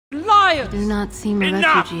liars! Do not seem a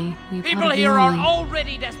Enough! refugee. We've People heard here are noise.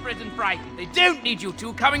 already desperate and frightened. They don't need you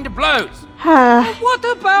two coming to blows. What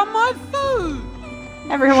about my food?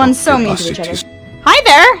 Everyone's so mean to each other. Hi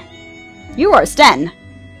there! You are Sten.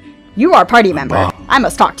 You are a party member. I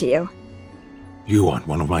must talk to you. You aren't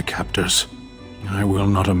one of my captors. I will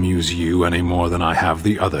not amuse you any more than I have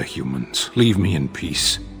the other humans. Leave me in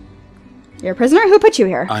peace. You're a prisoner? Who put you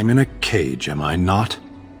here? I'm in a cage, am I not?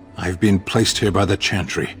 I've been placed here by the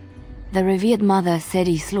Chantry. The revered mother said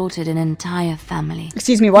he slaughtered an entire family.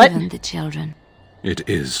 Excuse me, what? Even the children. It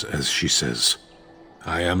is as she says.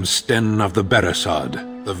 I am Sten of the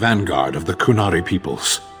Beresad, the vanguard of the Kunari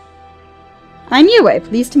peoples. I'm Yue.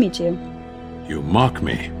 Pleased to meet you. You mock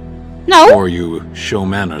me. No. Or you show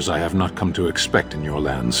manners I have not come to expect in your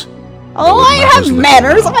lands. Oh, I have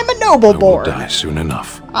manners. I'm a noble born. I will die soon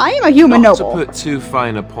enough. I am a human noble. Not to put too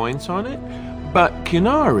fine a point on it, but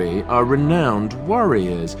Kunari are renowned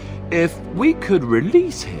warriors. If we could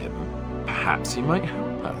release him, perhaps he might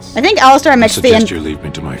help us. I think Alistair missed I suggest you leave me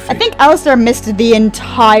to my fate. I think Alistair missed the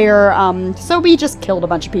entire, so we just killed a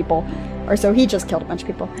bunch of people. Or so he just killed a bunch of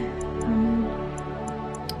people.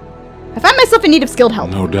 I find myself in need of skilled help.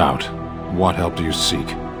 No doubt. What help do you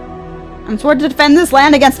seek? I'm sworn to defend this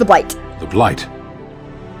land against the Blight. The Blight?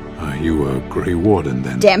 Are you a Grey Warden,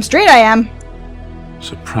 then? Damn straight I am.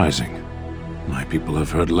 Surprising. My people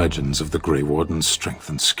have heard legends of the Grey Warden's strength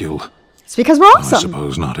and skill. It's because we're awesome. I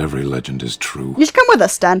suppose not every legend is true. You should come with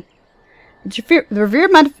us, Sten. The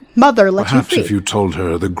revered mother let you Perhaps free. if you told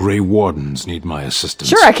her the Grey Wardens need my assistance.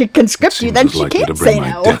 Sure, I could conscript you, then she likely can't to bring say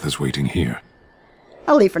my no. death is waiting here.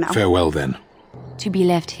 I'll leave for now. Farewell, then. To be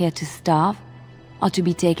left here to starve? Or to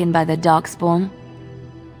be taken by the Darkspawn?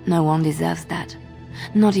 No one deserves that.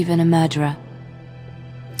 Not even a murderer.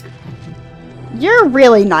 You're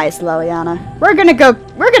really nice, Leliana. We're gonna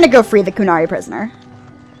go free the Kunari prisoner.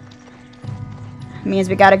 Means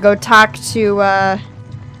we gotta go talk to,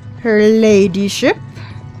 her ladyship.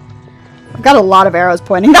 I've got a lot of arrows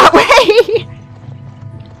pointing that way.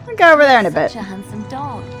 I'll go over there in a bit. Such a handsome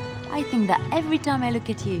dog. I think that every time I look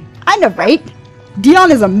at you. I know, right?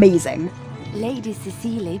 Dion is amazing. Lady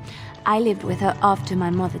Cecile, I lived with her after my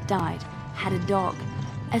mother died. Had a dog.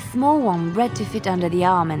 A small one bred to fit under the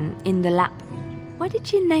arm and in the lap. What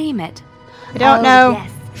did you name it? I don't know.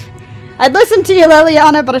 Yes. I'd listen to you,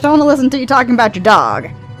 Leliana, but I don't want to listen to you talking about your dog.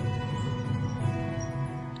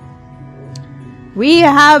 We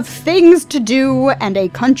have things to do and a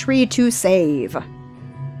country to save.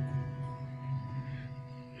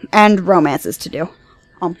 And romances to do.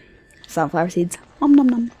 Sunflower seeds. Nom nom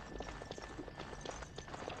nom.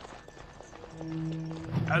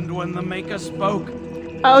 And when the Maker spoke...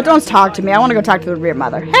 Oh, don't talk to me. I want to go talk to the rear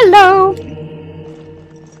mother. Hello!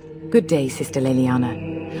 Good day, Sister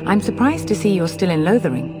Leliana. I'm surprised to see you're still in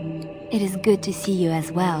Lothering. It is good to see you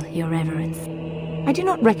as well, Your Reverence. I do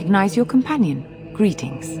not recognize your companion.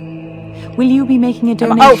 Greetings. Will you be making a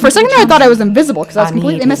donation? Oh, for a second there I thought I was invisible because I was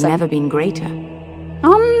completely missing. Never been greater.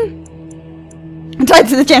 Tied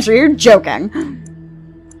to the Chancellor, you're joking.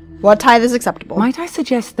 What tithe is acceptable? Might I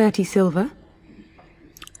suggest 30 silver?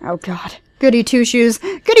 Oh god. Goody two-shoes.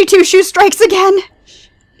 Goody two-shoes strikes again!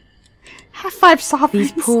 Have 5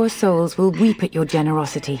 sovereigns. These poor souls will weep at your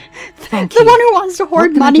generosity. Thank you. The one who wants to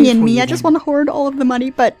hoard money in me. I just want to hoard all of the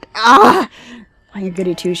money, but... Playing a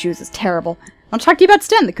goody two-shoes is terrible. I want to talk to you about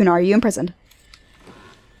Sten, the Kunari you imprisoned.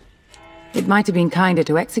 It might have been kinder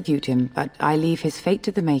to execute him, but I leave his fate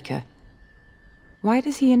to the Maker. Why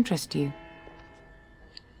does he interest you?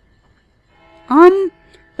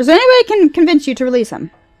 Is there any way I can convince you to release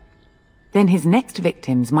him? Then his next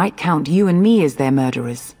victims might count you and me as their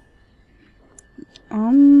murderers. I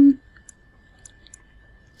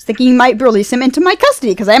was thinking you might release him into my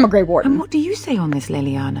custody, because I am a Grey Warden. And what do you say on this,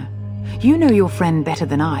 Leliana? You know your friend better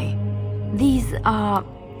than I. These are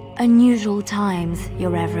unusual times,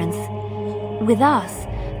 Your Reverence. With us,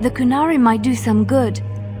 the Kunari might do some good.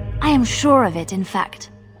 I am sure of it, in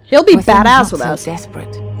fact. He'll be Were things badass not with so us.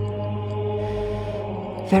 Desperate.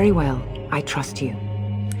 Very well, I trust you.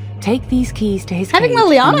 Take these keys to his Having cage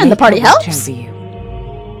Leliana and in the make party her watch helps. over you.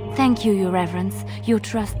 Thank you, Your Reverence. Your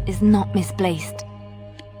trust is not misplaced.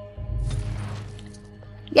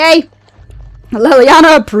 Yay!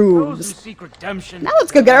 Leliana approves. Seek redemption. Now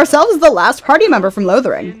let's go get ourselves the last party member from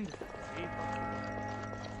Lothering.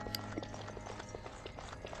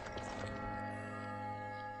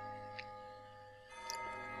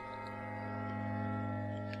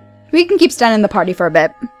 We can keep Sten in the party for a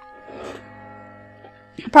bit.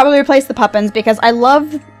 Probably replace the Puppins because I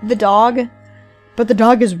love the dog, but the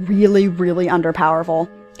dog is really, really underpowerful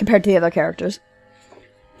compared to the other characters.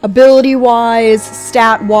 ability-wise,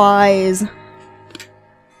 stat-wise.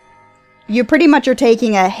 You pretty much are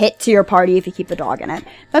taking a hit to your party if you keep the dog in it.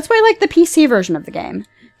 That's why I like the PC version of the game.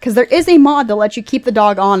 Because there is a mod that lets you keep the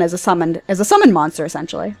dog on as a summoned monster,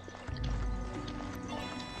 essentially.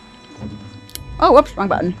 Oh, whoops, wrong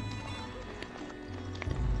button.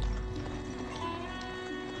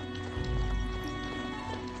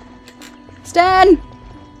 Sten!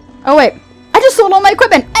 Oh, wait. I just sold all my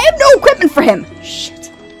equipment! I have no equipment for him!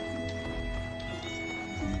 Shit.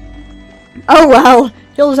 Oh, well.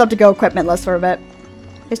 You'll just have to go equipmentless for a bit.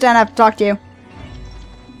 Hey, Sten, I have to talk to you.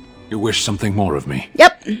 You wish something more of me?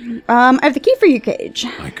 Yep. I have the key for your cage.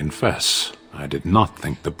 I confess, I did not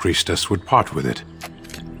think the priestess would part with it.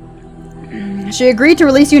 She agreed to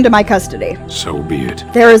release you into my custody. So be it.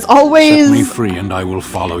 There is always... Set me free and I will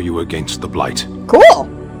follow you against the Blight. Cool!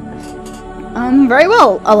 Very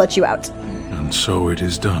well. I'll let you out. And so it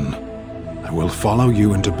is done. I will follow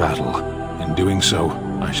you into battle. In doing so,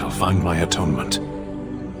 I shall find my atonement.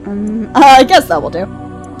 I guess that will do.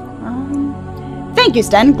 Thank you,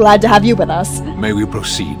 Sten. Glad to have you with us. May we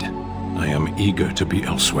proceed? I am eager to be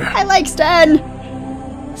elsewhere. I like Sten!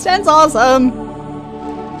 Sten's awesome!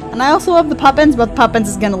 And I also love the Puppins, but Puppins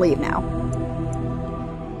is gonna leave now.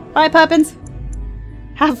 Bye, Puppins.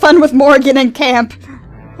 Have fun with Morgan in camp.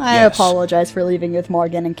 I apologize for leaving you with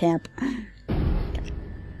Morgan in camp.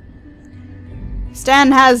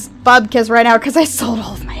 Sten has Bubkiss right now because I sold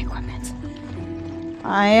all of my equipment.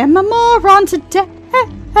 I am a moron today.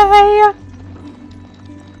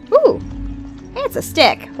 Ooh. It's a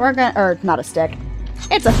stick. We're gonna... Or, not a stick.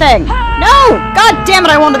 It's a thing. No! God damn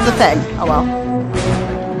it, I wanted the thing. Oh well.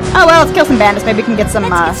 Oh well, let's kill some bandits. Maybe we can get some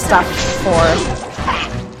stuff for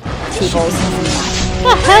peoples.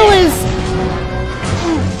 What the hell is...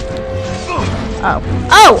 Oh.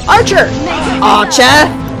 Oh! Archer! Archer!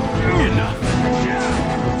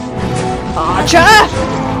 Archer!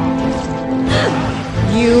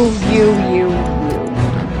 You.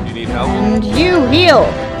 You need help? And you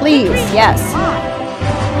heal. Please, yes.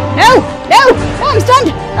 No! No! No, I'm stunned!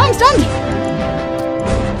 No, I'm stunned!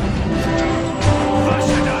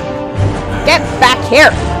 Get back here!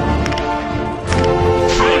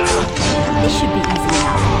 This should be easy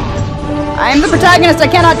enough. I am the protagonist, I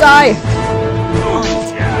cannot die!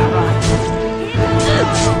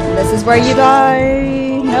 This is where you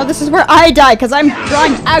die. No, this is where I die, because I'm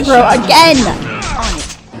drawing aggro again! On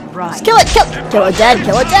it. Right. Just kill it, kill it dead,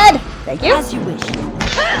 kill it dead! Thank you. As you wish.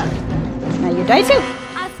 Now you die too.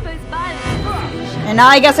 I suppose violence. And now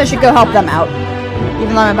I guess I should go help them out.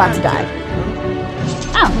 Even though I'm about to die.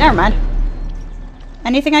 Oh, never mind.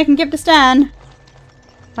 Anything I can give to Sten?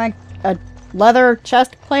 Like a leather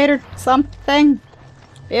chest plate or something?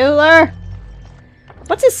 Bueller?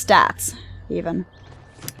 What's his stats, even?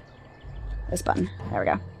 This button. There we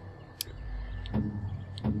go.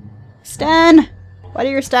 Sten! What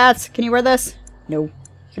are your stats? Can you wear this? No. You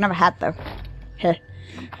can have a hat, though. Heh.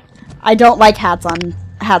 I don't like hats on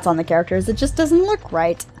the characters. It just doesn't look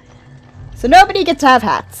right. So nobody gets to have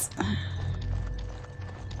hats.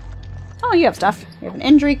 Oh, you have stuff. You have an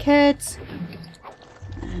injury kit.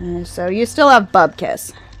 So you still have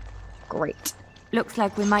Bubkiss. Great. Looks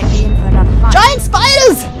like we might be in for another fight. Giant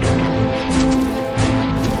spiders!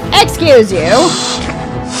 Excuse you.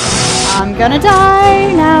 I'm gonna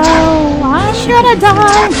die now. I'm gonna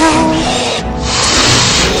die now.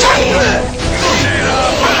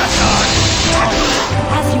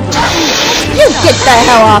 You get the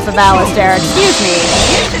hell off of Alistair. Excuse me.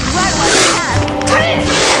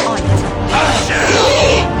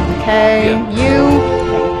 Okay, you.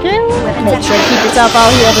 Thank you. Make sure to keep yourself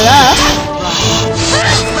all healed up.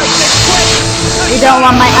 You don't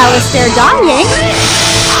want my Alistair dying.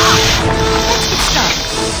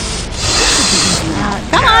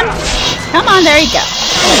 Come on. Come on, there you go.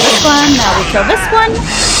 Kill this one, now we kill this one.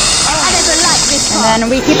 And then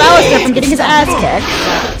we keep Alistair from getting his ass kicked.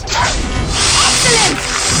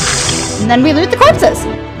 And then we loot the corpses.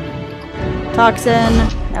 Toxin.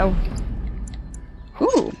 No.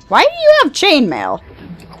 Ooh, why do you have chainmail?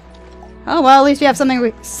 Oh well, at least we have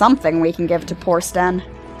something we can give to poor Sten.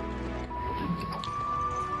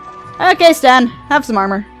 Okay, Sten, have some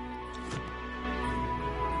armor.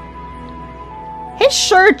 His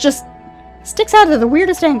shirt just sticks out at the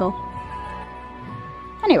weirdest angle.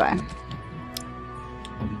 Anyway.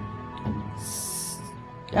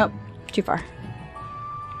 Nope, too far.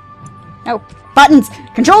 No, buttons!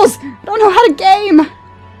 Controls! I don't know how to game!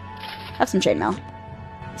 Have some chainmail.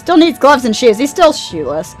 Still needs gloves and shoes. He's still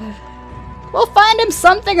shoeless. We'll find him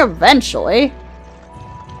something eventually.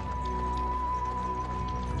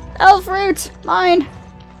 Elf root! Mine!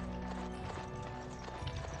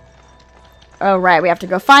 Oh, right. We have to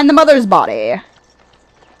go find the mother's body.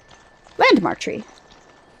 Landmark tree.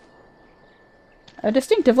 A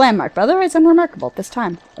distinctive landmark, but otherwise unremarkable at this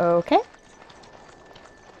time. Okay.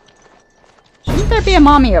 Shouldn't there be a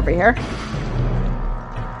mommy over here?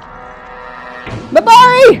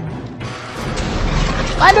 Mabari!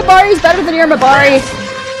 My Mabari's better than your Mabari.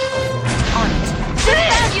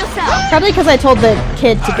 Probably because I told the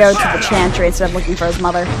kid to go to the chantry instead of looking for his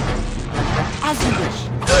mother. As you wish.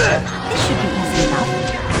 This should be easy enough.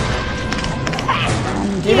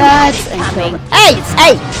 And do that and kill him. Hey!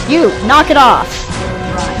 Hey! You! Knock it off!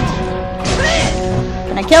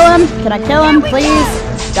 Can I kill him? Can I kill him? Please?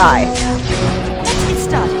 Die. Let's get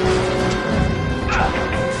started.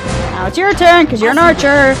 Now it's your turn, because you're an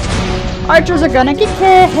archer. Archers are gonna get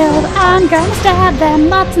killed. I'm gonna stab them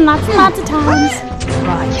lots and lots and lots of times.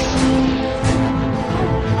 Right.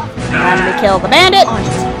 And we kill the bandit.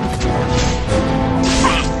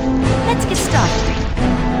 Let's get started.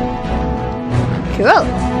 Cool.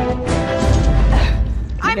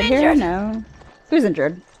 I'm Good here? injured. No. Who's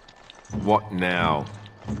injured? What now?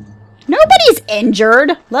 Nobody's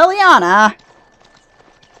injured. Leliana.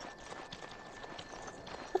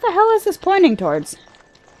 What the hell is this pointing towards?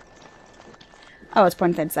 Oh, it's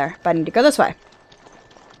pointing things there. But I need to go this way.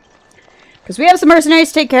 Because we have some mercenaries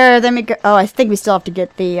to take care of. Then we go. Oh, I think we still have to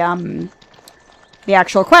get the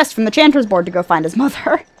actual quest from the Chanter's board to go find his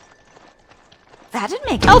mother. That'd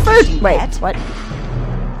make Alfred! it Wait, what?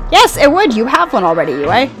 Yes, it would. You have one already,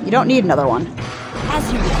 Yue. You don't need another one.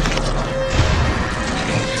 As you wish.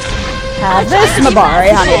 Have this,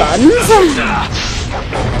 Mabari, honey buns.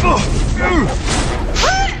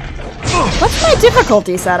 What's my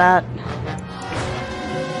difficulty set at?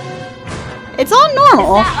 It's on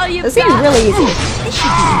normal. This seems really easy. This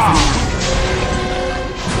should be easy enough.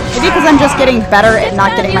 Maybe because I'm just getting better at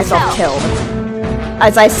not getting myself killed.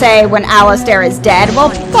 As I say when Alistair is dead.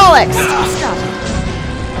 Well, bollocks!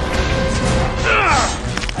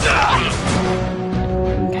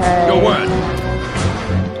 Okay. Your word.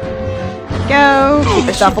 Go. Keep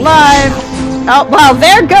yourself alive. Oh, well,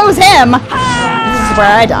 there goes him! This is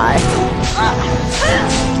where I die.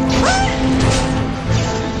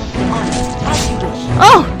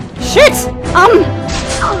 Oh, shit!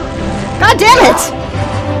 God damn it!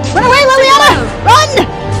 Run away, Leliana! Run!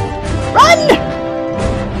 Run!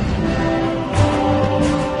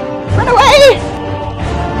 Run away!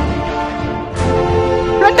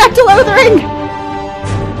 Run back to Lothering!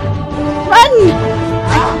 Run!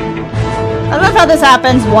 I love how this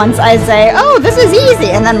happens once I say, oh, this is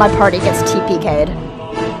easy, and then my party gets TPK'd.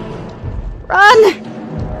 Run!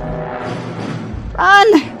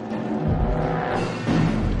 Run!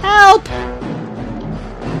 Help!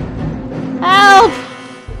 Help!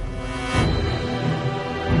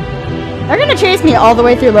 They're gonna chase me all the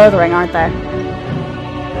way through Lothering, aren't they?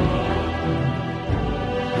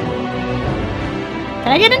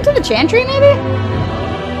 Can I get into the Chantry, maybe?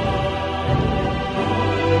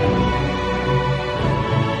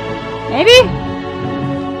 Maybe?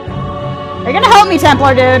 Are you gonna help me,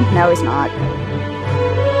 Templar dude? No, he's not.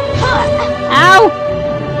 Ow!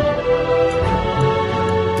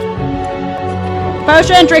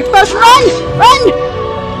 Potion! Drink the potion! Run! Run!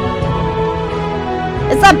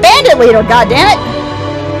 It's that bandit leader, goddammit!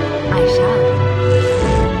 I shall.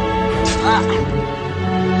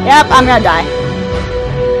 Yep, I'm gonna die.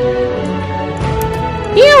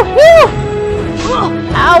 Hew! Hew!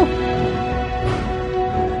 Ow!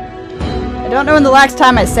 I don't know when the last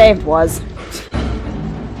time I saved was.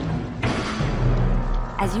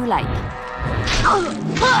 As you like.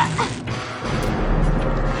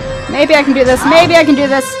 Maybe I can do this. Maybe I can do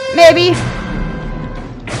this. Maybe.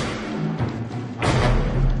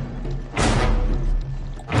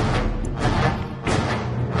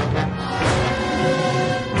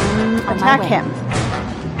 Attack him.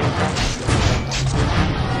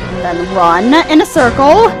 Then run in a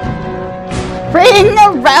circle. Ring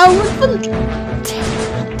around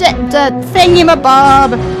the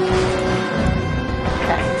thingy-mabob.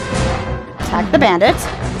 Okay. Attack the bandit.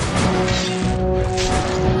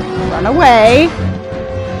 Run away.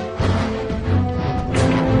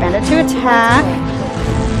 Bandit to attack.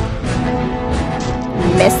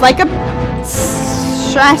 Miss like a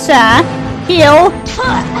sha-sha. Heal.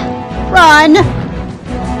 Run.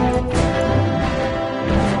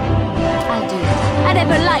 I'll do it. I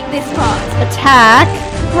never liked this part. Attack.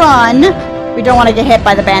 Run. We don't want to get hit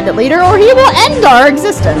by the bandit leader or he will end our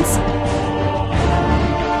existence.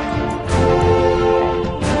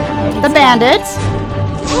 The bandit.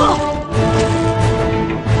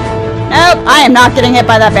 Nope, I am not getting hit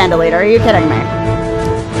by that bandit leader. Are you kidding me?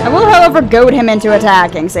 I will, however, goad him into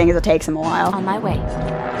attacking, seeing as it takes him a while. On my way.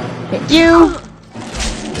 Hit you.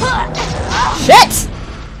 Shit!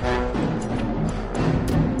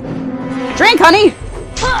 Drink, honey!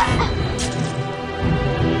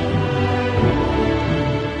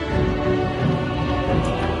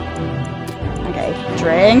 Okay,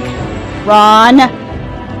 drink. Run.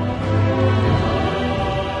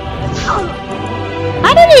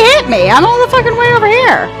 How did he hit me? I'm all the fucking way over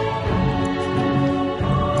here.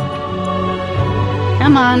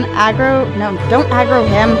 Come on, aggro. No, don't aggro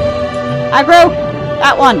him. Aggro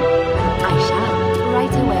that one. I shall.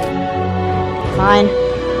 Right away. Fine.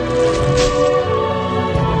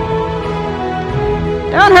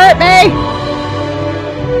 Don't hurt me!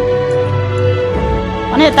 I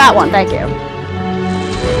want to hit that one, thank you.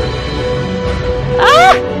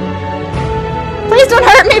 Ah! Please don't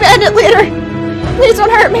hurt me, bandit leader! Please don't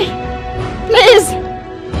hurt me! Please!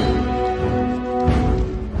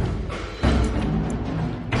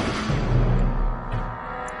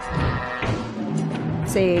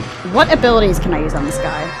 Let's see, what abilities can I use on this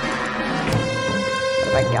guy?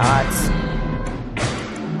 What have I got?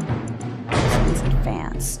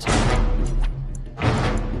 Advanced.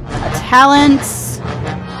 Talents.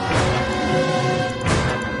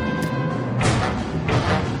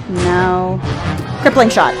 No. Crippling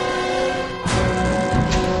shot.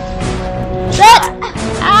 Shit!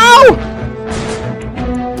 Ow!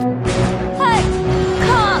 I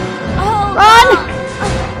can't hold Run!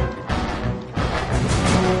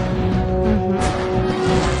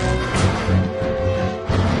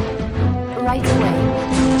 Right away.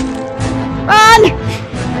 Run!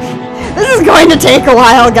 This is going to take a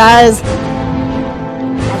while, guys.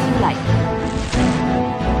 As you like.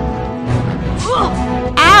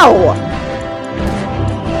 Ow!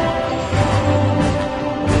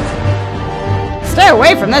 Stay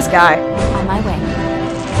away from this guy. On my way.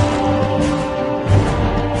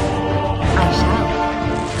 I shall.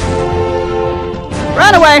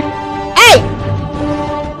 Run away! Hey!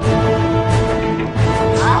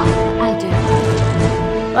 I'll do.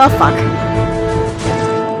 Oh, fuck.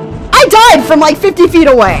 I died from like 50 feet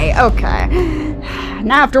away! Okay.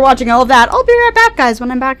 Now, after watching all of that, I'll be right back, guys, when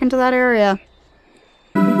I'm back into that area.